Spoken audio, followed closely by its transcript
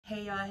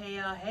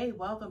Hey,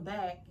 welcome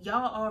back.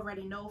 Y'all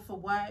already know for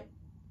what?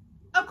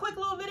 A quick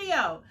little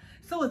video.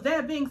 So with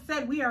that being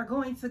said, we are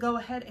going to go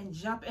ahead and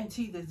jump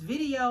into this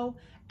video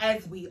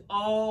as we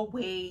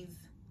always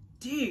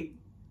do.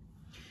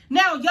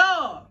 Now,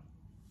 y'all,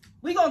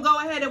 we're going to go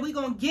ahead and we're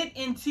going to get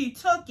into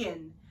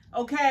Tooken,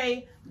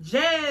 okay?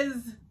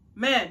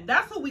 Jasmine,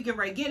 that's what we can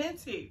get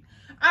into.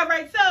 All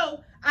right,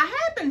 so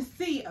I happened to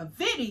see a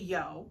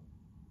video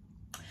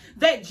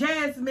that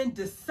Jasmine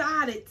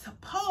decided to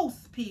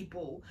post,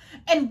 people.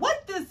 And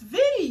what this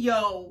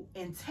video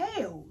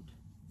entailed,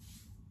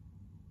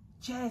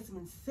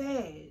 Jasmine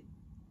said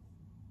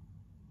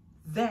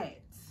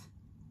that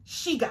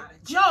she got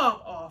a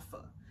job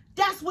offer.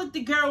 That's what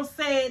the girl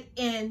said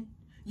in,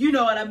 you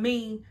know what I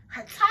mean,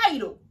 her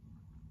title.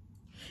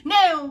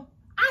 Now,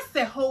 I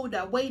said, hold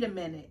up, wait a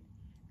minute.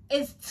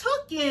 Is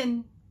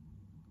Tooken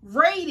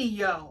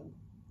Radio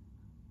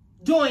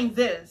doing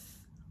this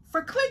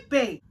for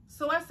clickbait?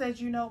 So I said,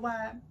 you know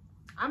what?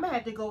 I'm going to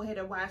have to go ahead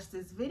and watch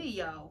this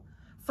video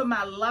for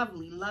my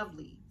lovely,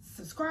 lovely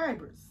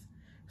subscribers.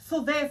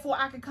 So therefore,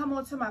 I can come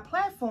onto my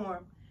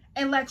platform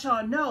and let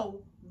y'all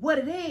know what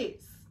it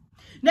is.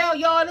 Now,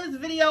 y'all, this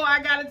video,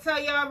 I got to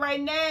tell y'all right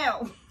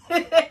now,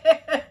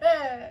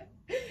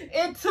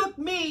 it took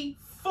me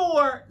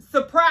for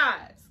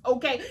surprise,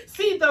 okay?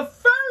 See, the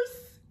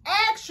first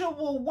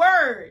actual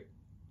word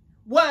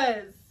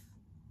was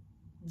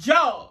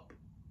job.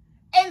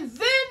 And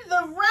then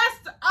the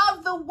rest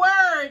of the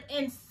word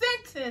and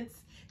sentence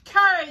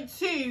carried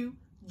to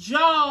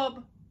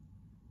job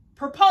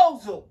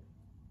proposal.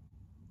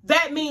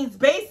 That means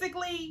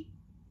basically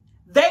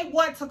they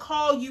want to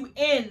call you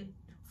in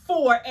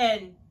for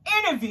an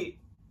interview.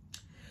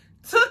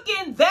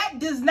 Tooken, that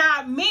does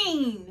not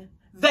mean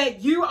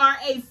that you are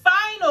a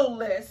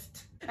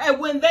finalist.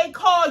 And when they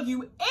call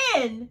you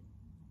in,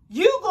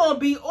 you gonna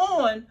be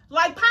on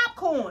like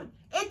popcorn.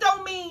 It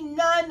don't mean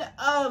none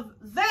of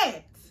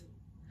that.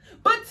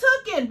 But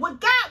Tooken, what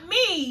got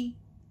me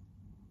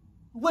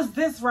was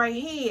this right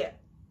here.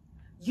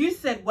 You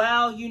said,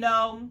 well, you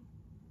know,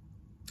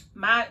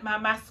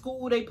 my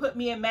school, they put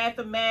me in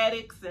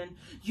mathematics and,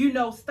 you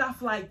know,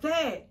 stuff like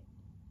that.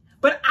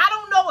 But I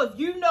don't know if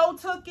you know,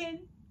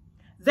 Tooken,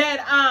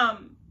 that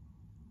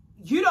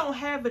you don't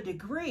have a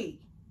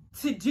degree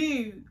to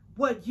do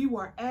what you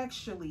are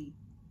actually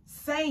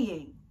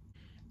saying.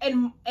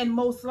 And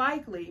most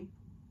likely,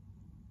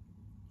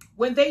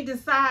 when they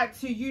decide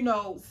to, you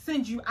know,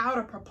 send you out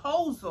a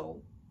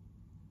proposal,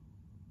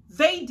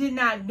 they did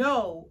not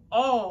know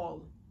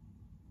all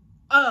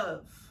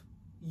of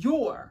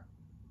your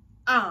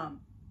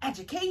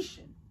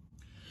education.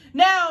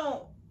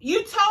 Now,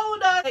 you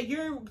told us that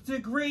your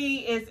degree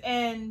is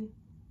in,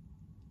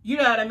 you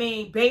know what I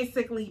mean,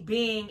 basically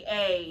being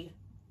a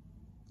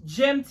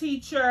gym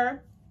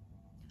teacher,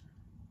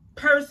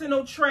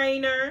 personal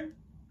trainer,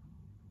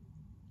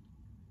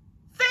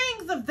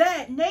 things of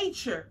that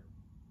nature.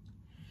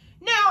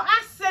 Now,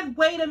 I said,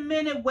 wait a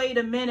minute.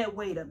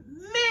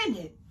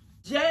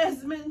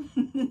 Jasmine,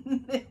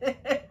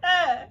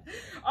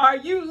 are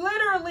you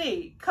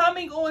literally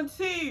coming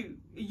onto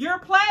your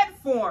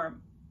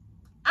platform,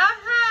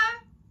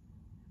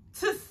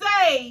 to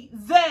say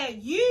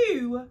that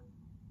you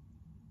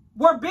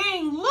were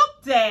being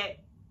looked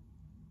at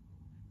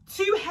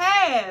to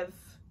have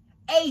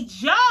a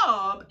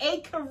job,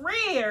 a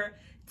career,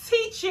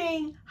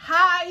 teaching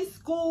high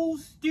school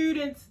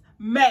students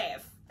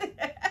math?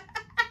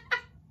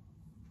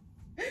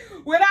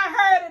 When I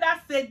heard it, I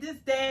said, this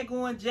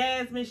daggone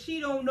Jasmine, she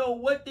don't know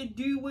what to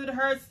do with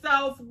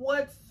herself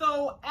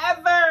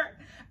whatsoever.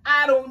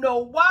 I don't know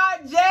why,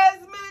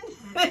 Jasmine.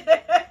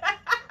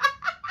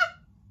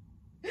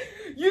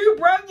 You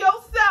brought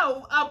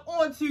yourself up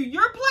onto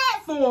your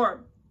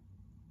platform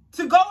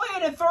to go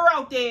ahead and throw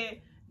out there,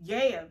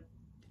 yeah,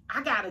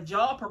 I got a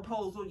job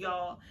proposal,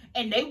 y'all,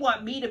 and they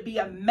want me to be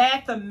a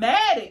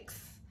mathematics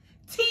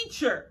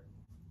teacher.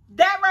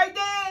 That right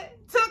there,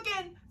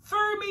 Tooken,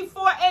 threw me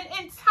for an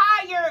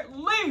entire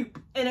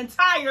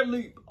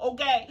loop,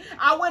 okay?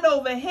 I went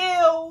over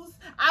hills,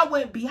 I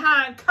went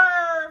behind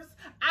curves,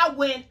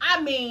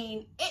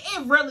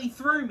 it really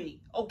threw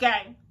me,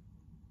 okay?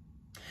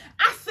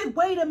 I said,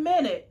 wait a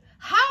minute,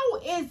 how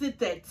is it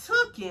that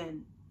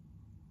Tooken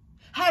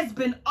has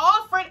been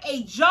offered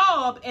a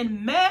job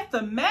in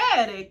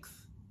mathematics,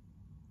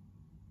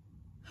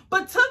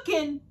 but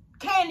Tooken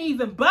can't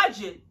even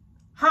budget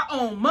her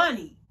own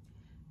money?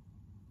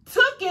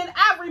 Tooken,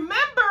 I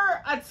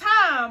remember a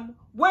time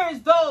where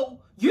as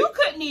though you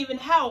couldn't even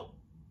help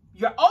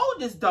your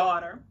oldest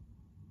daughter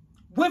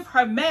with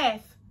her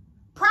math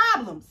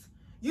problems.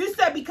 You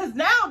said because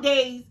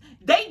nowadays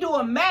they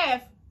doing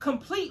math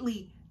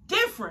completely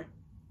different,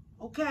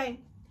 okay?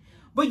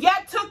 But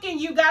yet, Tooken,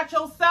 you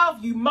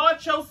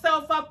marched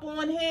yourself up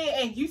on here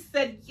and you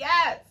said,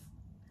 yes,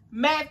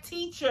 math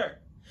teacher.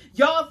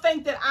 Y'all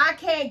think that I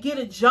can't get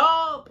a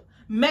job?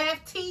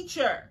 Math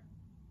teacher.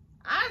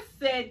 I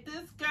said,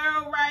 this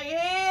girl right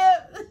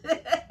here.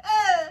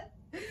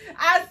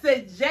 I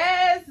said,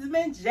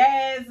 Jasmine.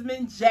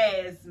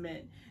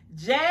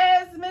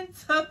 Jasmine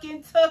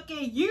Tookin,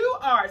 you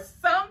are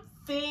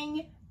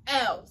something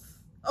else,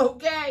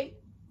 okay?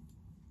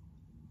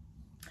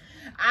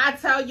 I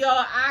tell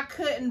y'all, I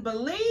couldn't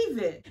believe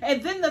it.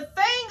 And then the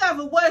thing of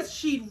it was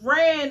she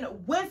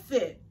ran with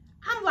it.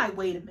 I'm like,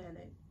 wait a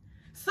minute.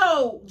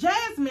 So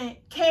Jasmine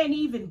can't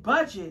even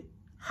budget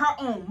her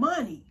own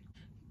money.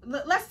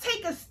 Let's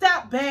take a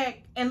step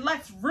back and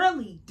let's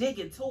really dig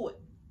into it.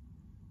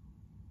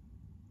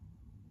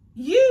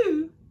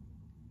 You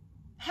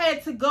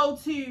had to go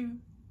to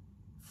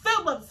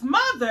Philip's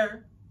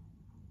mother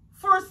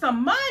for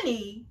some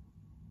money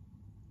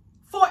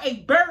for a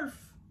birth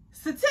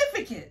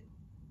certificate.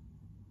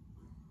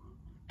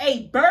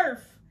 A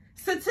birth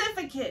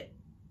certificate.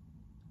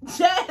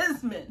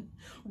 Jasmine,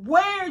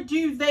 where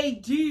do they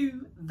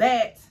do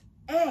that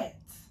at?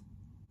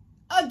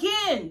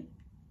 Again,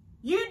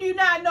 you do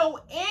not know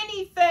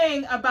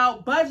anything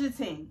about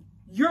budgeting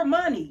your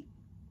money.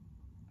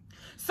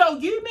 So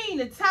you mean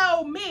to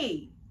tell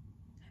me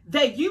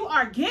that you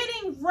are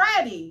getting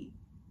ready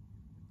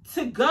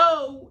to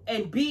go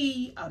and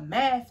be a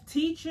math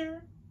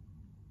teacher?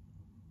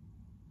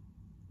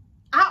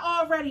 I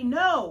already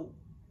know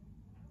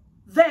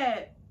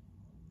that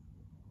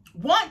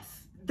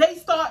once they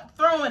start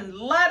throwing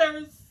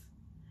letters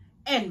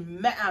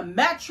and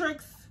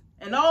metrics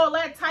and all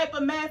that type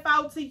of math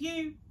out to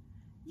you,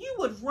 you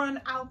would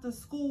run out the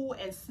school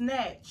and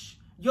snatch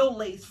your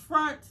lace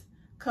front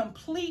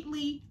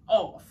completely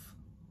off,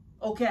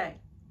 okay?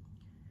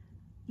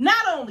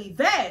 Not only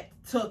that,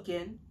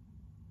 Tookin,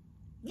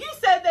 you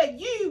said that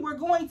you were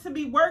going to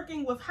be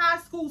working with high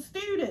school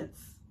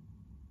students.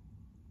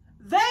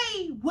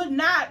 They would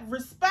not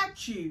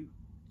respect you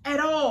at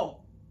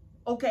all,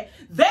 okay?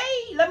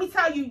 Let me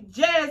tell you,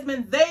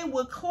 Jasmine, they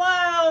would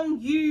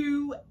clown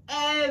you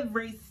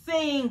every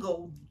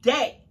single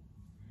day.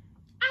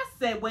 I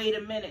said, wait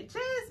a minute,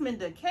 Jasmine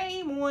done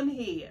came on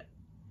here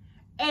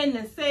and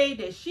to say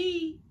that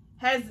she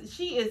has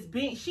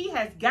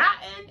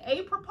gotten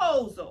a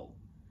proposal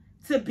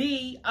to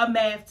be a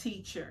math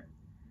teacher.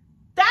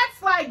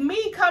 That's like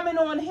me coming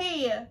on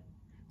here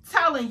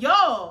telling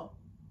y'all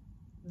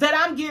that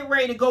I'm getting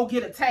ready to go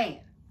get a tan.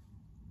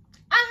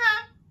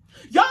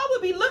 Y'all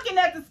would be looking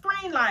at the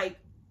screen like,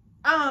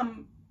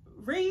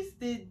 Reese,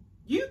 did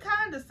you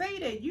kind of say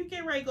that you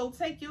get ready to go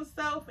take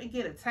yourself and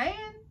get a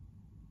tan?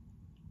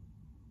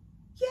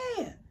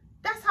 Yeah,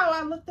 that's how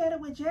I looked at it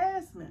with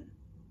Jasmine,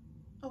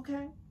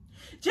 okay?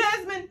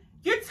 Jasmine,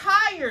 your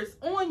tires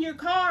on your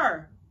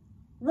car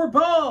were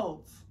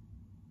bald.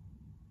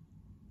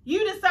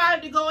 You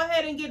decided to go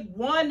ahead and get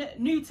one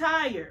new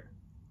tire,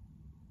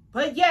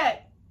 but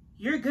yet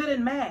you're good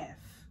in math.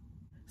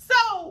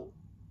 So,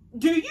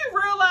 do you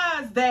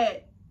realize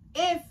that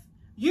if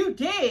you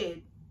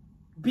did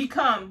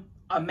become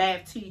a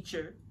math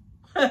teacher,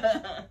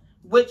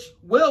 which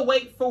we'll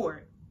wait for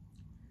it,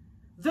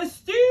 the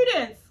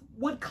students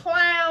would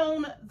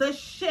clown the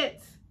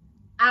shit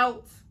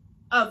out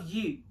of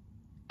you?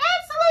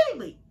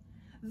 Absolutely.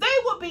 They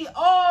would be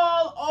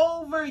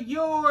all over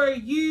your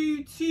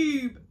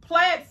YouTube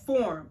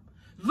platform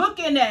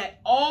looking at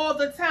all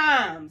the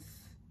times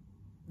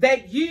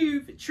that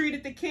you've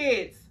treated the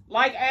kids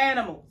like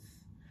animals.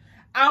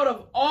 Out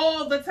of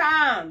all the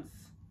times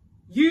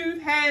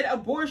you've had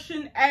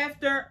abortion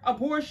after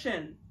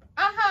abortion.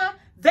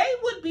 They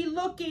would be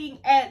looking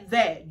at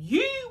that.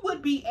 You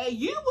would be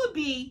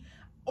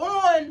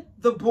on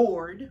the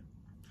board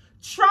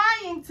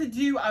trying to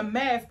do a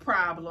math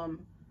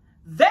problem.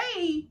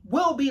 They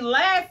will be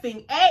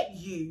laughing at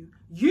you.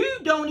 You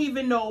don't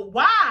even know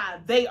why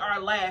they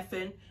are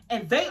laughing,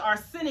 and they are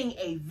sending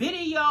a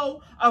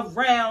video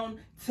around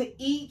to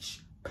each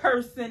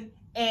person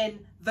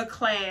in the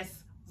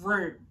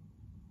classroom.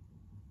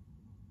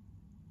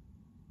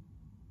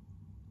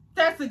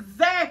 That's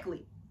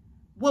exactly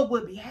what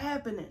would be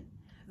happening.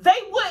 They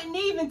wouldn't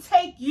even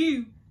take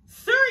you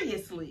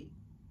seriously.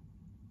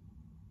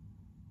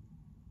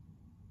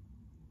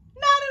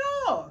 Not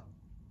at all.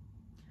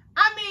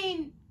 I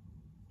mean,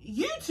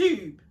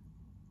 YouTube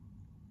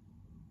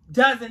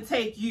doesn't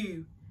take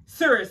you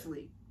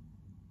seriously.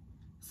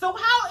 So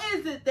how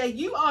is it that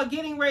you are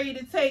getting ready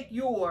to take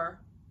yourself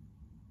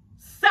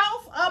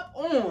up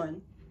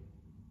on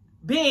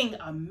being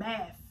a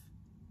math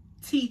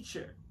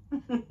teacher?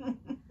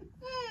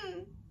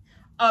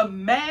 A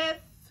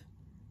math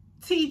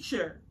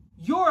teacher.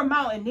 You're a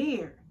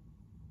mountaineer.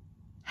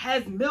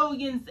 Has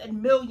millions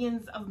and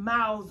millions of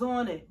miles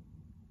on it.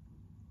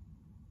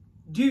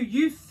 Do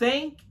you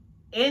think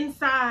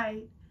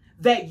inside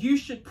that you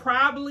should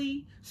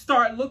probably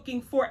start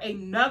looking for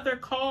another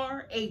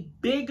car, a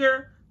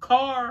bigger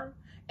car,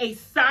 a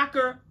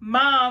soccer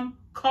mom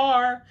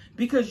car,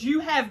 because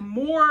you have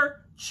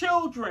more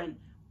children?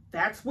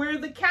 That's where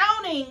the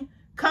counting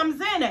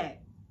comes in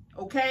at,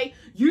 okay?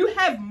 You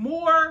have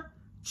more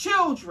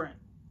children,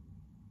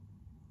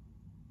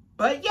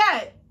 but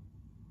yet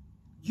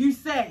you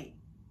say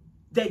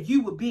that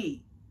you would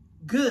be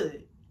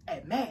good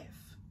at math.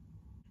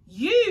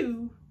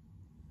 You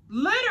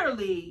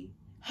literally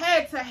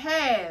had to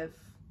have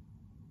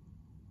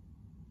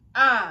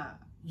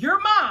your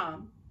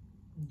mom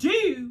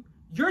do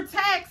your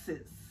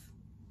taxes.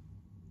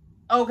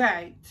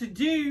 Okay, to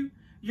do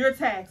your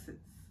taxes.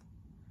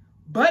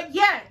 But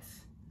yet,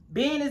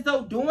 being as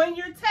though doing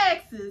your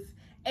taxes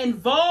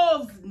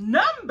involves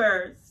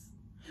numbers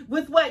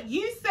with what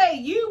you say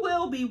you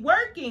will be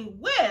working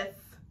with,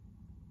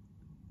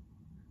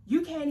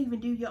 you can't even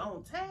do your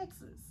own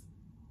taxes.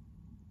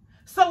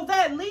 So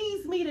that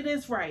leads me to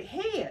this right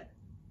here.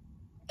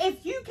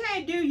 If you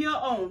can't do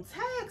your own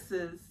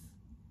taxes,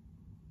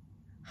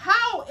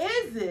 how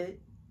is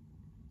it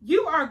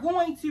you are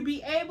going to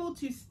be able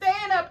to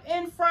stand up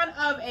in front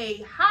of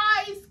a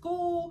high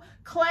school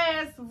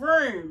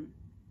classroom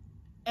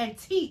and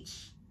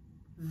teach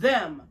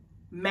them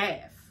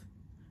math?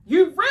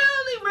 You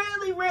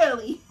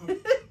really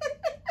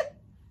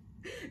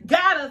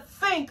gotta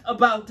think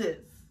about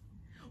this.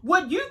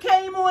 What you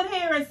came on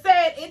here and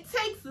said, it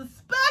takes a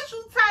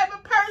special type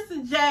of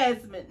person,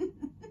 Jasmine,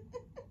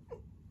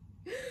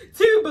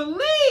 to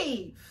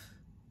believe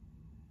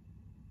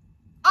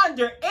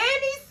under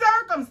any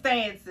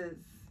circumstances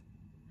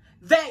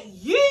that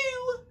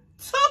you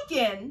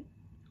tooken,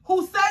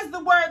 who says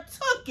the word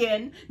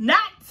tooken,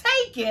 not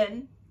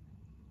taken,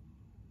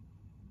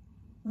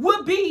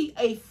 would be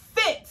a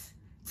fit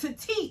to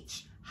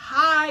teach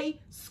high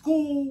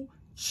school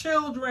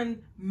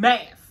children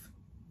math.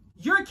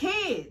 Your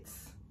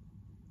kids,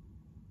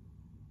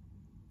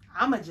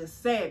 I'ma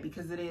just say it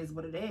because it is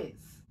what it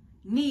is,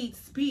 need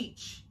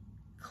speech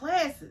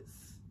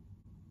classes.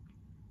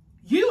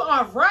 You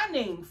are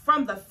running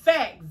from the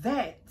fact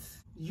that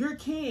your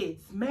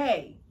kids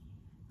may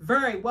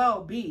very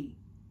well be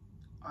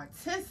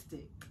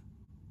autistic.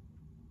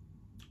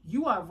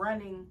 You are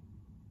running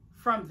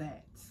from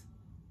that.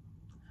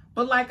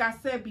 But like I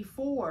said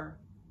before,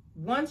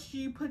 once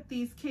you put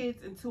these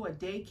kids into a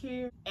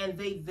daycare and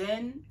they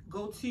then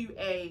go to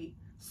a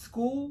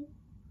school,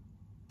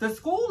 the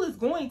school is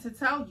going to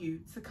tell you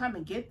to come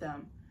and get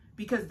them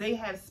because they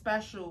have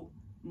special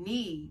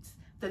needs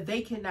that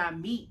they cannot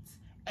meet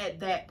at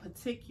that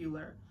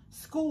particular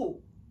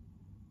school.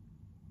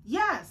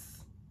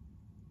 Yes,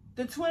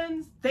 the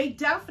twins, they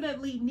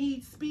definitely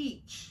need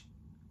speech.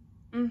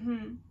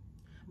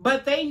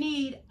 But they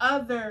need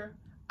other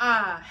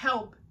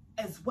help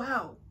as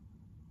well.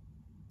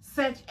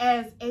 Such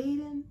as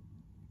Aiden,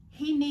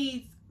 he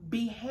needs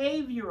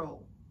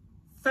behavioral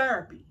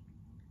therapy.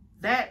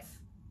 That's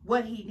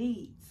what he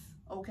needs,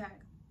 okay?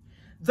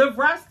 The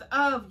rest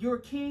of your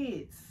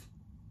kids,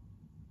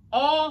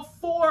 all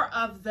 4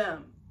 of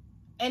them,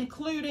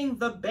 including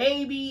the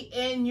baby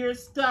in your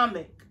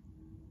stomach,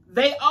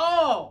 they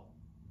all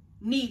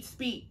need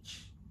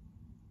speech.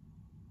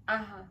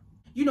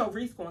 You know,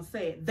 Reese gonna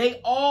say it.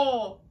 They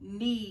all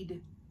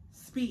need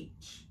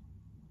speech.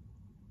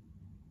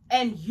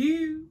 And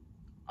you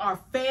are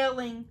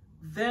failing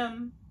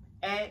them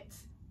at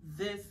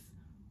this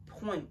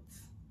point.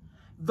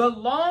 The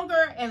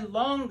longer and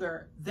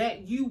longer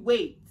that you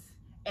wait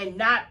and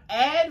not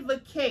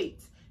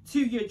advocate to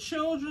your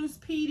children's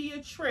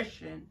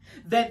pediatrician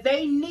that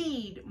they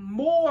need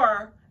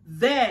more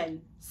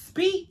than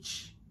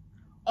speech,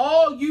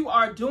 all you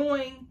are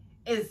doing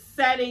is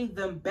setting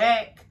them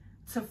back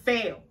to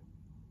fail.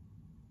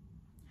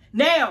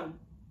 Now,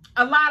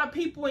 a lot of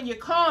people in your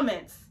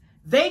comments,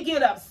 they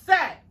get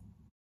upset.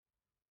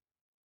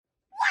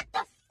 What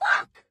the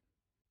fuck?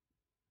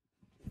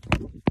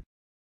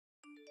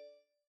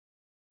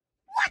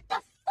 What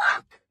the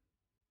fuck?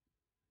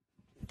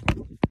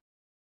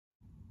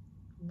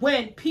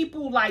 When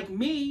people like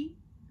me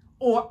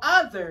or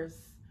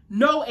others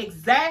know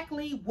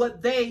exactly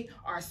what they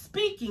are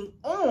speaking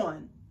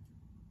on,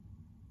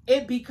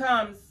 it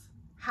becomes,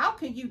 how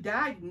can you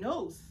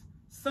diagnose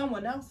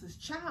someone else's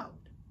child?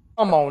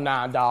 Come on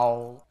now,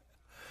 dog.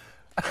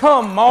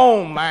 Come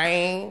on,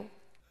 man.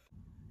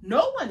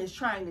 No one is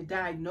trying to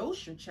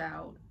diagnose your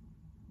child,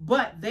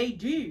 but they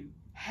do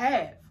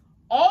have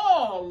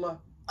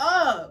all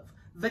of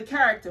the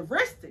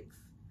characteristics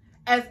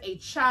as a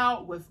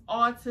child with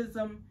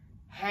autism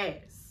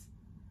has.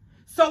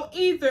 So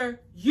either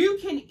you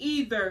can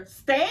either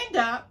stand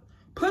up,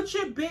 put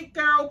your big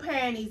girl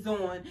panties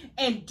on,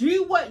 and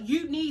do what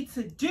you need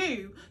to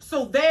do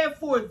so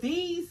therefore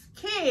these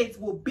kids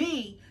will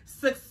be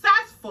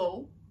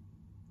successful,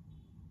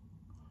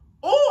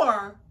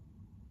 or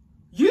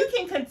you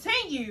can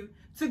continue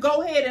to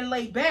go ahead and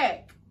lay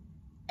back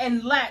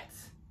and let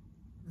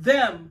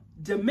them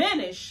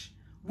diminish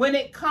when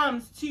it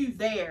comes to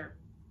their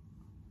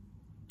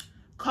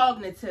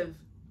cognitive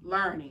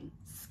learning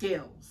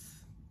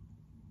skills.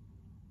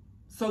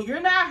 So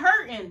you're not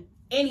hurting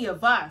any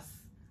of us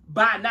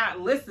by not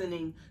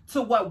listening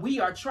to what we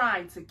are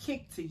trying to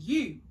kick to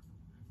you.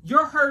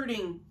 You're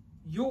hurting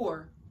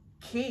your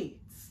kids.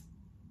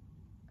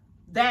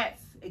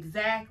 That's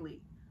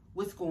exactly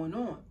what's going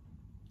on.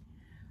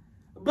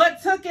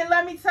 But Tooken,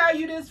 let me tell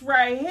you this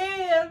right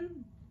here.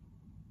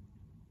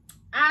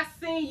 I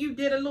seen you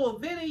did a little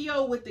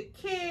video with the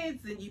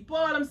kids and you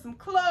bought them some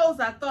clothes.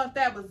 I thought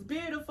that was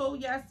beautiful.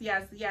 Yes,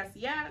 yes, yes,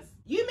 yes.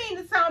 You mean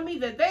to tell me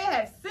that they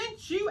have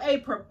sent you a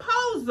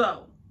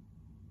proposal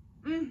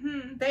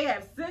They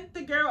have sent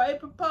the girl a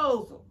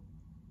proposal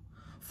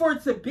for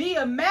to be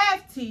a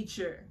math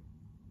teacher,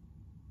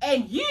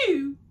 and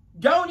you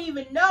don't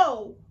even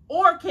know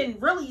or can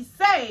really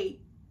say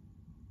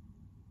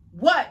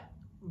what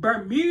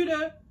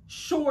Bermuda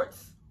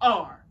shorts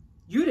are.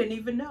 You didn't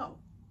even know.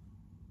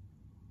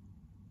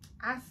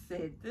 I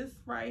said, this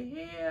right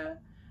here,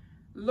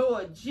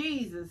 Lord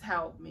Jesus,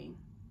 help me.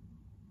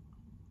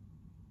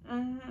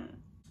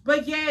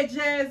 But yeah,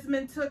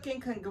 Jasmine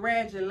Tookin,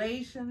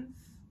 congratulations.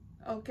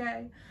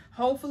 Okay.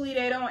 Hopefully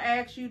they don't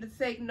ask you to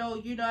take no,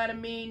 you know what I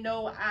mean,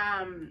 no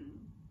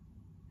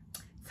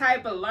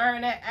type of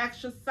learning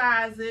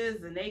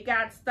exercises, and they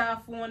got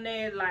stuff on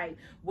there like,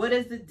 what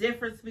is the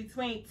difference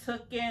between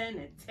tooking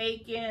and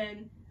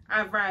taking?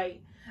 All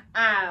right.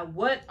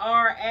 What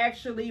are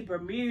actually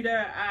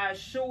Bermuda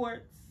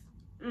shorts?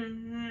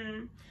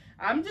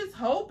 I'm just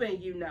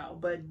hoping you know.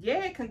 But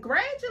yeah,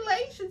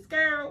 congratulations,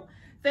 girl,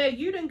 that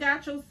you done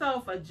got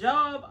yourself a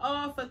job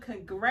offer.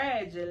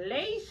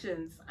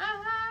 Congratulations.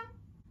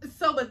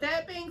 So with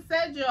that being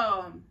said,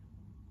 y'all,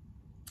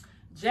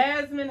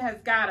 Jasmine has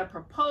got a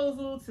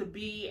proposal to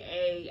be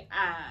a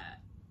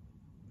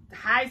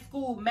high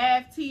school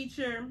math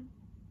teacher.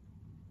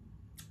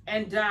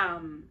 And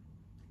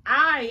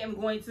I am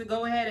going to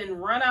go ahead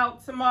and run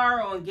out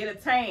tomorrow and get a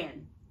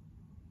tan.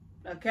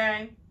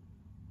 Okay?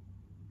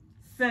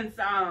 Since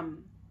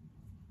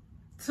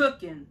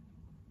Tookin,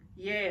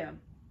 yeah,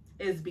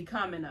 is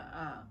becoming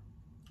a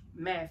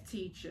math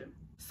teacher.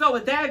 So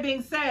with that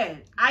being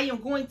said, I am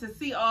going to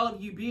see all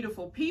of you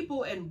beautiful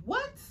people in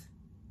what?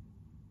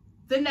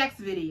 The next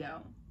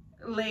video.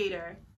 Later.